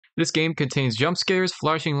This game contains jump scares,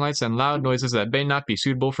 flashing lights, and loud noises that may not be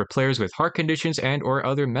suitable for players with heart conditions and or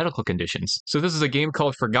other medical conditions. So this is a game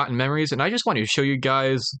called Forgotten Memories, and I just wanted to show you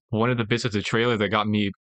guys one of the bits of the trailer that got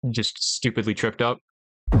me just stupidly tripped up.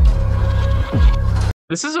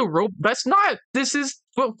 This is a That's not. This is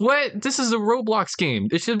what? This is a Roblox game.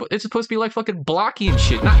 It's supposed to be like fucking blocky and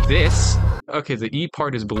shit, not this. Okay, the E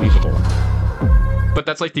part is believable, but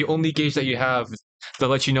that's like the only gauge that you have that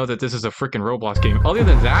lets you know that this is a freaking Roblox game. Other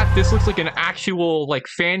than that, this looks like an actual like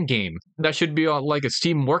fan game that should be on like a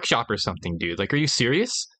Steam Workshop or something, dude. Like, are you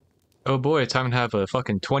serious? Oh boy, time to have a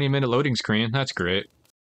fucking 20-minute loading screen. That's great.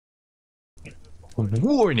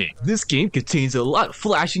 Warning! This game contains a lot of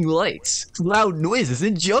flashing lights, loud noises,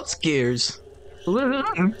 and jump scares.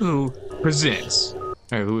 Presents.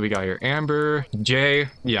 Alright, who we got here? Amber, Jay.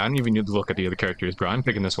 Yeah, I don't even need to look at the other characters, bro. I'm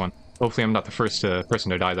picking this one. Hopefully I'm not the first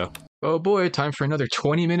person to die, though. Oh boy, time for another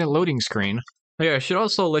 20-minute loading screen. Yeah, I should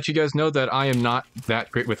also let you guys know that I am not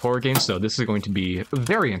that great with horror games, so this is going to be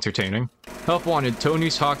very entertaining. Help wanted: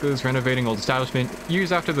 Tony's Tacos, renovating old establishment.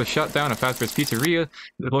 Years after the shutdown of Fazbear's Pizzeria,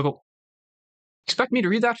 the local... Expect me to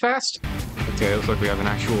read that fast? Okay, looks like we have an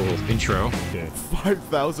actual intro. Yeah,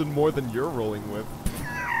 5,000 more than you're rolling with.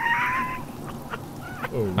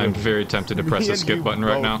 Oh, I'm very tempted to press the skip button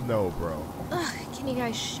right now. No, bro. Ugh, can you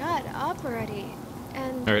guys shut up already?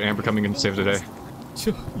 And alright, Amber coming in to save the day.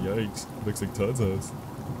 Yikes. Looks like Todd's house.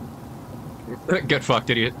 Get fucked,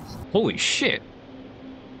 idiot. Holy shit.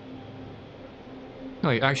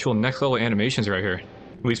 Like, actual next level animations right here.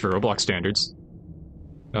 At least for Roblox standards.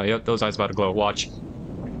 Oh, yep, those eyes about to glow. Watch.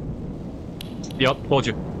 Yep, told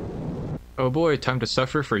you. Oh boy, time to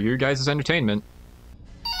suffer for your guys' entertainment.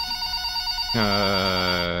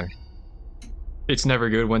 It's never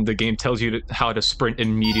good when the game tells you how to sprint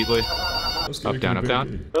immediately. Up, down, up,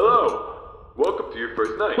 down. Hello! Welcome to your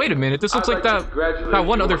first night. Wait a minute, this looks like that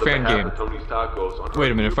one other fan game. Wait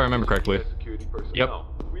a minute, if I remember correctly. Yep.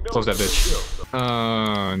 Close that bitch.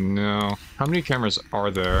 Oh no. How many cameras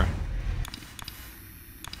are there?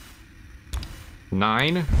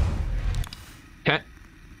 9? 10?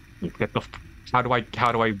 Get the how do I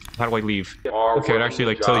leave? Okay, it actually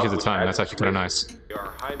like tells you the time. That's actually kind of nice.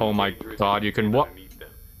 Oh my god, you can what?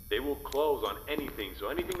 They will close on anything, so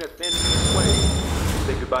anything that's standing in the way,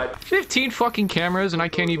 say goodbye. 15 fucking cameras, and I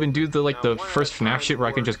can't even do the first FNAF shit where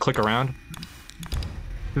I can just click around.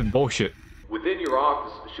 This is bullshit. Within your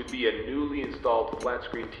office should be a newly installed flat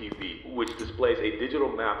screen TV, which displays a digital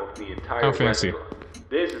map of the entire restaurant.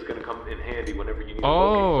 This is going to come in handy whenever you need to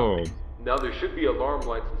locate something. Now there should be alarm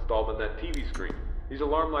lights installed on that TV screen. These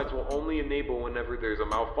alarm lights will only enable whenever there's a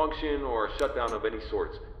malfunction or a shutdown of any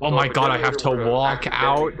sorts. Oh my god, I have to walk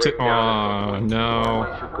out to... Oh no.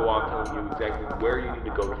 It should go off telling you exactly where you need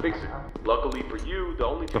to go to fix it. Luckily for you, the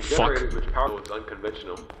only two generators which power it's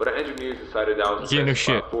unconventional, but our engineers decided that was the best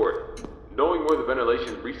spot for it. Knowing where the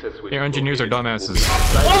ventilation reset switch your engineers are dumbasses.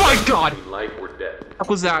 Oh my god! Life or death. What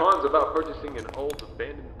was that? The cons about purchasing an old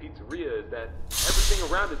abandoned pizzeria is that everything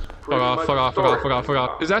around it's pretty much fuck off.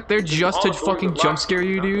 Is that there just to fucking jump scare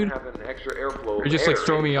you, dude? Or just like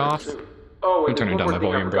throw me off? I'm turning down my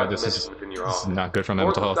volume, bro. This is not good for my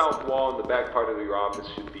mental health. On the south wall in the back part of your office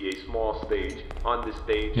should be a small stage. On this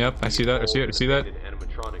stage, yep, I see that. I see that. Now,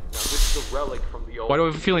 this is a relic from the old. Why do I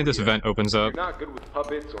have a feeling this vent opens up? If you're not good with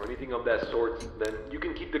puppets or anything of that sort, then you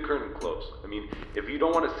can keep the curtain closed. I mean, if you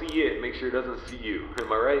don't want to see it, make sure it doesn't see you.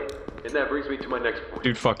 Am I right? And that brings me to my next point.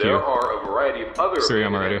 Dude, fuck you. There are a variety of other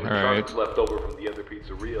animatronics left over from the other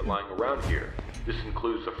pizzeria lying around here. This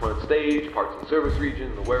includes the front stage, parts and service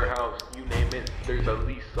region, the warehouse, you name it. There's at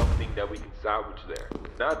least something that we can salvage there.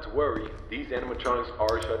 Not to worry, these animatronics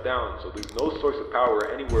are shut down, so there's no source of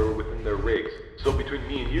power anywhere within their rigs. So between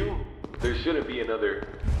me and you, there shouldn't be another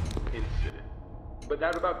incident. But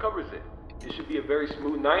that about covers it. It should be a very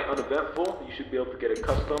smooth night, uneventful. You should be able to get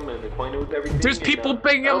accustomed and acquainted with everything. There's people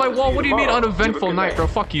banging on my wall. What do you mean uneventful night, bro?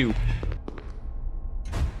 Fuck you.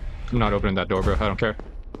 I'm not opening that door, bro. I don't care.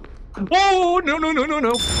 Oh, no.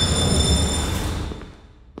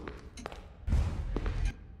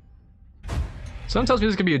 Someone tells me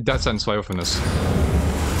this could be a death sentence if I open this.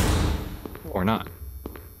 Or not.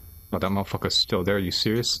 Oh, that motherfucker's still there. Are you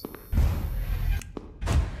serious?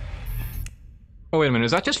 Oh, wait a minute.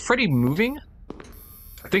 Is that just Freddy moving?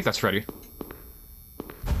 I think that's Freddy.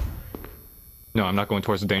 No, I'm not going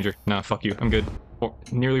towards the danger. Nah, fuck you. I'm good.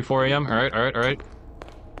 Nearly 4 a.m. Alright.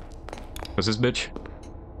 What's this bitch?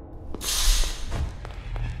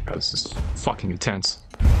 Oh, this is fucking intense.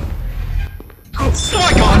 Oh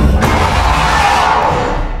my god!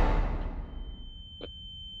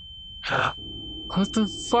 What the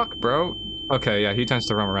fuck, bro? Okay, yeah, he tends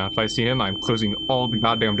to roam around. If I see him, I'm closing all the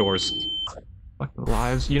goddamn doors. Fuck the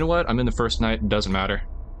lives. You know what? I'm in the first night. It doesn't matter.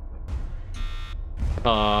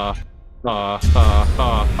 How Time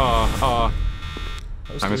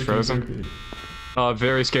is scary can a bear frozen. be?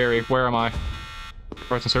 Very scary. Where am I?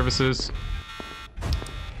 Parts and services.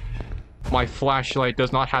 My flashlight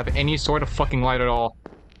does not have any sort of fucking light at all.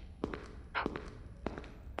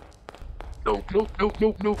 Nope, nope, nope,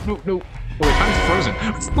 nope, nope, nope, nope. Oh, wait, time's frozen.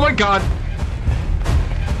 Oh my god!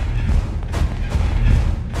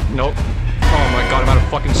 Nope. Oh my god, I'm out of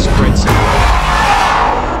fucking sprints.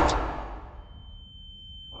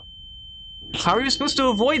 How are you supposed to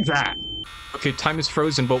avoid that? Okay, time is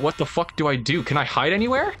frozen, but what the fuck do I do? Can I hide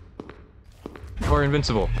anywhere? Or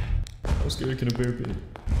invincible? How scary can a bear be?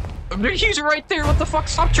 He's right there, what the fuck?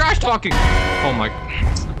 Stop trash talking! Oh my...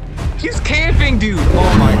 He's camping, dude!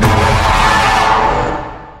 Oh my god.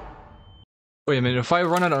 Wait a minute, if I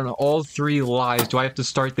run it on all 3 lives, do I have to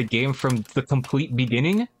start the game from the complete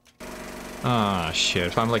beginning? Ah, shit.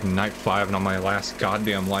 If I'm like night 5 and on my last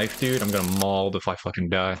goddamn life, dude, I'm gonna mauled if I fucking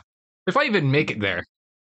die. If I even make it there.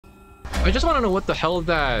 I just want to know what the hell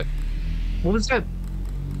that... What was that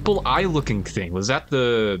full eye-looking thing? Was that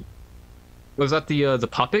the... Was that the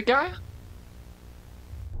puppet guy?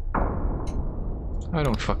 I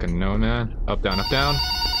don't fucking know, man. Up, down, up, down.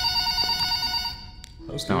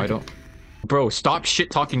 No, I don't. Bro, stop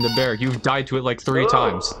shit-talking the bear. You've died to it like 3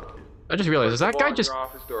 times. I just realized, is that guy just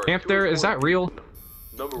camped there? Is that real?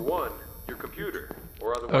 Number 1, your computer,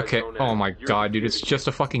 or otherwise Okay, known as oh my your god, dude, computer. it's just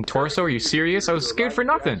a fucking torso? Are you serious? I was scared for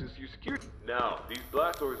nothing. Now, these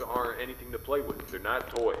blast doors aren't anything to play with. They're not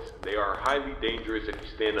toys. They are highly dangerous if you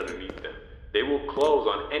stand underneath them. They will close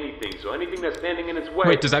on anything, so anything that's standing in its way...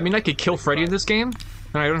 Wait, does that mean I could kill Freddy in this game?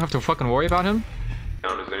 And I don't have to fucking worry about him?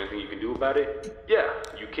 Is there anything you can do about it? Yeah,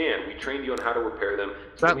 you can. We trained you on how to repair them.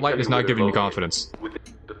 So That light is not giving me confidence.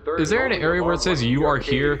 Is there an area where it says you are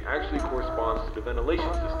here? Actually corresponds to the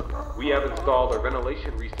ventilation system. We have installed our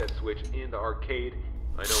ventilation reset switch in the arcade.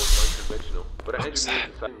 I know it's unconventional, but an engineer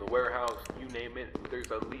inside in the warehouse, you name it,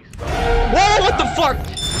 there's at least some. Whoa, what the fuck?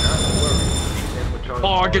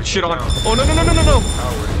 Oh, get shit on. Oh, no, no, no, no, no, no.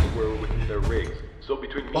 Power anywhere within their rigs. So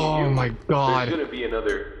between me and you, my god. there's gonna be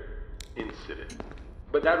another incident.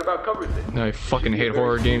 But that about covers it. I fucking hate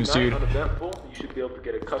horror games, dude. Uneventful. You should be able to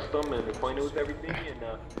get accustomed and acquainted with everything, and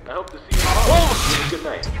I hope to see you tomorrow. Whoa! Good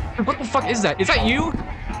night. What the fuck is that? Is that you?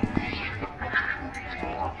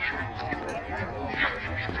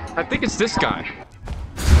 I think it's this guy.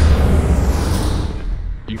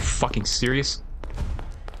 You fucking serious?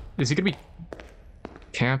 Is he gonna be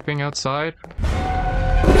camping outside?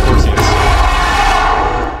 Of course he is.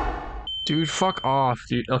 Dude, fuck off,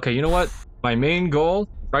 dude. Okay, you know what? My main goal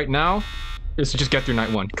right now is to just get through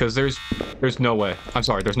night 1, because there's no way. I'm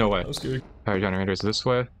sorry, there's no way. How scary? Power generators this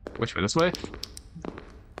way. Which way? This way?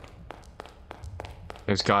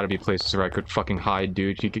 There's gotta be places where I could fucking hide,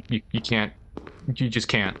 dude. You can't. You just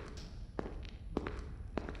can't.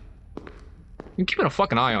 I'm keeping a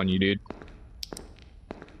fucking eye on you, dude.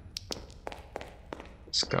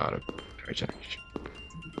 It's gotta...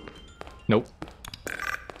 Nope.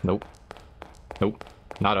 Nope. Nope.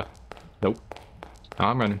 Nada. Nope. No,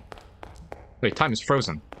 I'm running. Wait, time is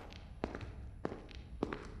frozen.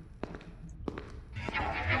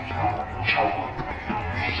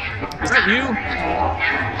 Is that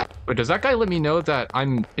you? But does that guy let me know that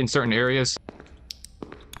I'm in certain areas?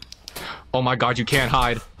 Oh my god, you can't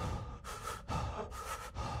hide.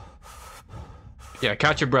 Yeah,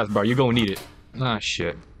 catch your breath, bro. You're gonna need it. Ah,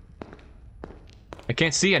 shit. I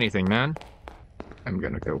can't see anything, man. I'm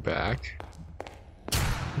gonna go back.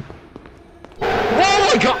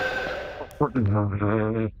 Oh my god!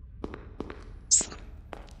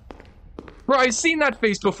 Bro, I've seen that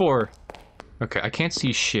face before! Okay, I can't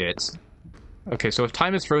see shit. Okay, so if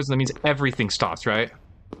time is frozen, that means everything stops, right?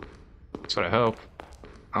 That's what I hope.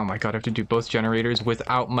 Oh my god, I have to do both generators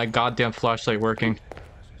without my goddamn flashlight working.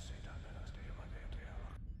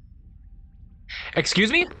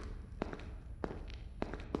 Excuse me?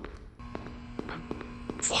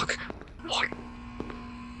 Fuck. Fuck.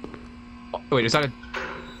 Oh, wait, is that a...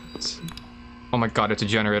 Oh my god, it's a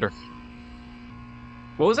generator.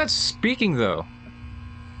 What was that speaking, though?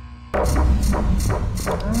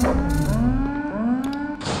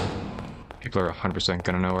 People are 100%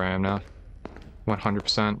 gonna know where I am now.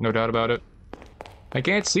 100%, no doubt about it. I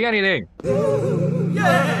can't see anything!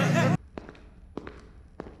 Yeah!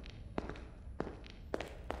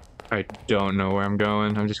 I don't know where I'm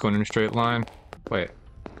going. I'm just going in a straight line. Wait.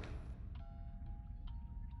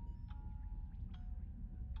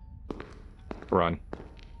 Run.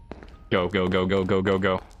 Go, go, go, go, go, go,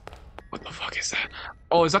 go. What the fuck is that?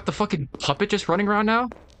 Oh, is that the fucking puppet just running around now?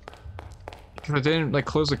 Because I didn't, like,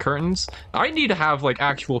 close the curtains? I need to have, like,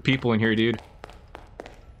 actual people in here, dude.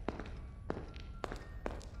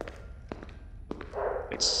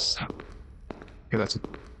 It's... Okay,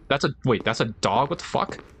 wait, that's a dog? What the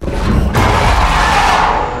fuck?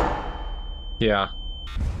 Yeah.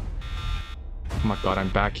 Oh my god, I'm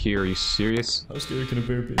back here. Are you serious? How scary can a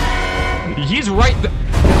bear be? He's right there!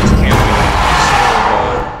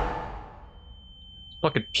 Oh,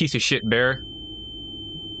 fucking piece of shit bear.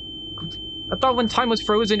 I thought when time was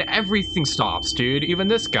frozen, everything stops, dude. Even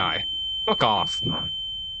this guy. Fuck off.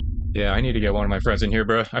 Yeah, I need to get one of my friends in here,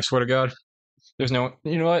 bro. I swear to God. There's no...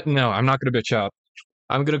 You know what? No, I'm not gonna bitch out.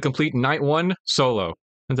 I'm gonna complete night 1 solo.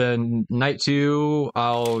 And then night 2,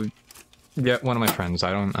 I'll get one of my friends.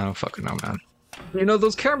 I don't fucking know, man. You know,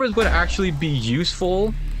 those cameras would actually be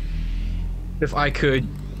useful if I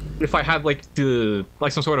had like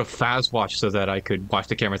some sort of fast watch so that I could watch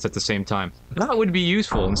the cameras at the same time. That would be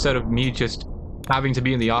useful instead of me just having to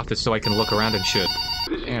be in the office so I can look around and shit.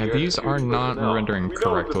 Yeah, these are not rendering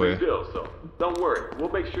correctly. Don't worry,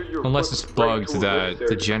 we'll make sure you're unless it's bugged that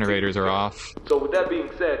the generators are off. So with that being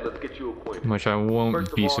said, let's get you acquainted. Which I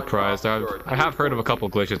won't be surprised. I have heard of a couple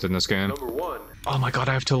glitches in this game. Number 1. Oh my god,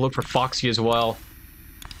 I have to look for Foxy as well.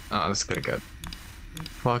 Oh, this is gonna get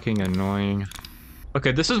fucking annoying.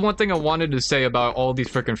 Okay, this is one thing I wanted to say about all these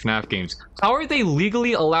freaking FNAF games. How are they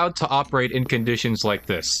legally allowed to operate in conditions like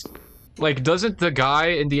this? Like, doesn't the guy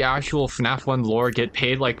in the actual FNAF 1 lore get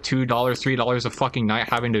paid like $2, $3 a fucking night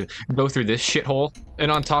having to go through this shithole?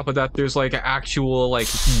 And on top of that, there's like actual like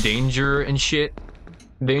danger and shit.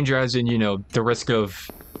 Danger as in, you know, the risk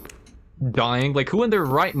of dying. Like, who in their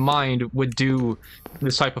right mind would do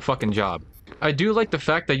this type of fucking job? I do like the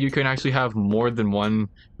fact that you can actually have more than one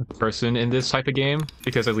person in this type of game,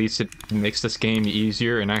 because at least it makes this game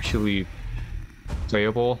easier and actually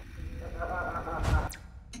playable.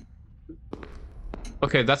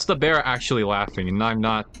 Okay, that's the bear actually laughing, and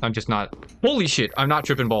I'm just not. Holy shit, I'm not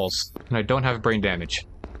tripping balls, and I don't have brain damage.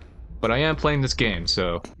 But I am playing this game,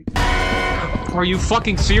 so. Are you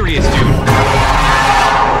fucking serious, dude?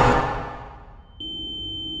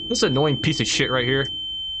 This annoying piece of shit right here.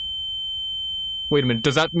 Wait a minute,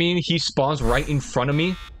 does that mean he spawns right in front of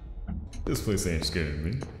me? This place ain't scaring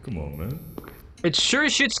me. Come on, man. It's sure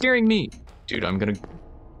as shit scaring me. Dude, I'm gonna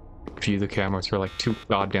view the cameras for like 2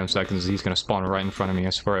 goddamn seconds. He's gonna spawn right in front of me, I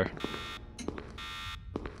swear.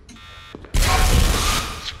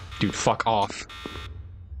 Dude, fuck off.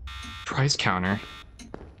 Price counter?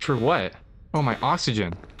 For what? Oh, my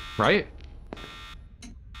oxygen, right?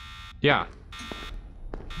 Yeah.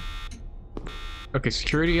 Okay,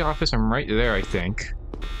 security office, I'm right there, I think.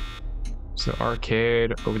 So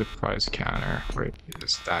arcade, over the price counter. Where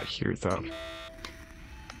is that here, though?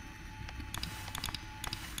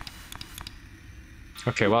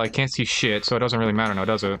 Okay, well, I can't see shit, so it doesn't really matter now,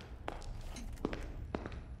 does it?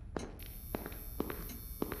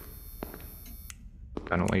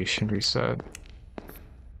 Ventilation reset.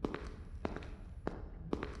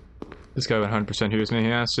 This guy 100% hears me, he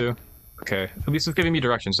has to. Okay, at least it's giving me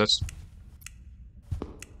directions, that's...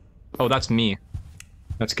 Oh, that's me.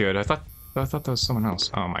 That's good. I thought that was someone else.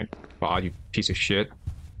 Oh my god, you piece of shit.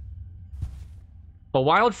 A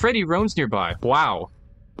wild Freddy roams nearby. Wow.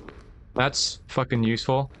 That's fucking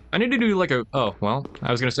useful. I need to do like a... Oh, well,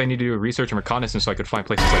 I was gonna say I need to do a research and reconnaissance so I could find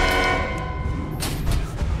places like...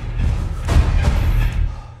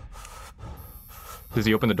 Does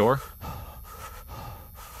he open the door?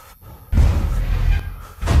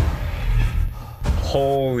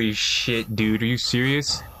 Holy shit, dude. Are you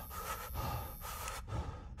serious?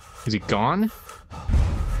 Is he gone?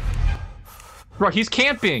 Bro, he's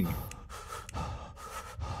camping!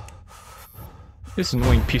 This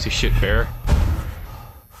annoying piece of shit bear.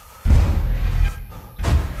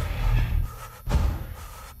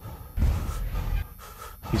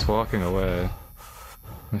 He's walking away. Am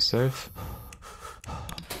I safe?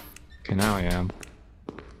 Okay, now I am.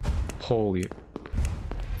 Holy...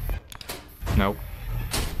 Nope.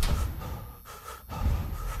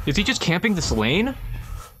 Is he just camping this lane?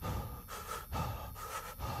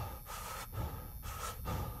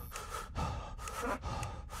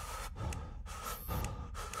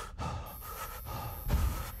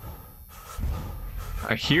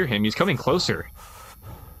 I hear him. He's coming closer.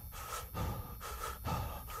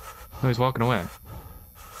 Oh, he's walking away.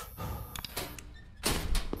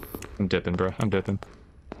 I'm dipping, bro. I'm dipping.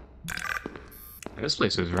 This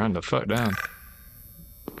place is run the fuck down.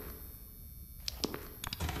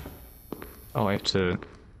 Oh, I have to...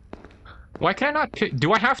 Why can I not pick...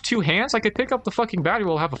 Do I have 2 hands? I could pick up the fucking battery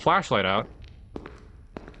while I have a flashlight out.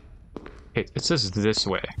 Hey, it says this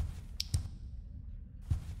way.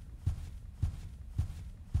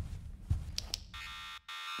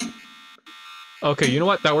 Okay, you know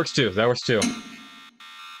what? That works too. That works too.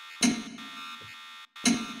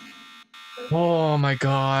 Oh my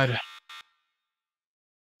god.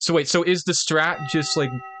 So wait, so is the strat just like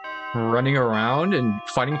running around and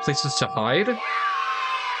finding places to hide?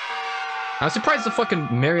 I'm surprised the fucking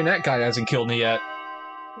marionette guy hasn't killed me yet.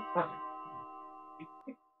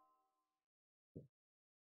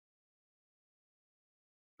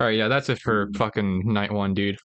 Alright, yeah, that's it for fucking night one, dude.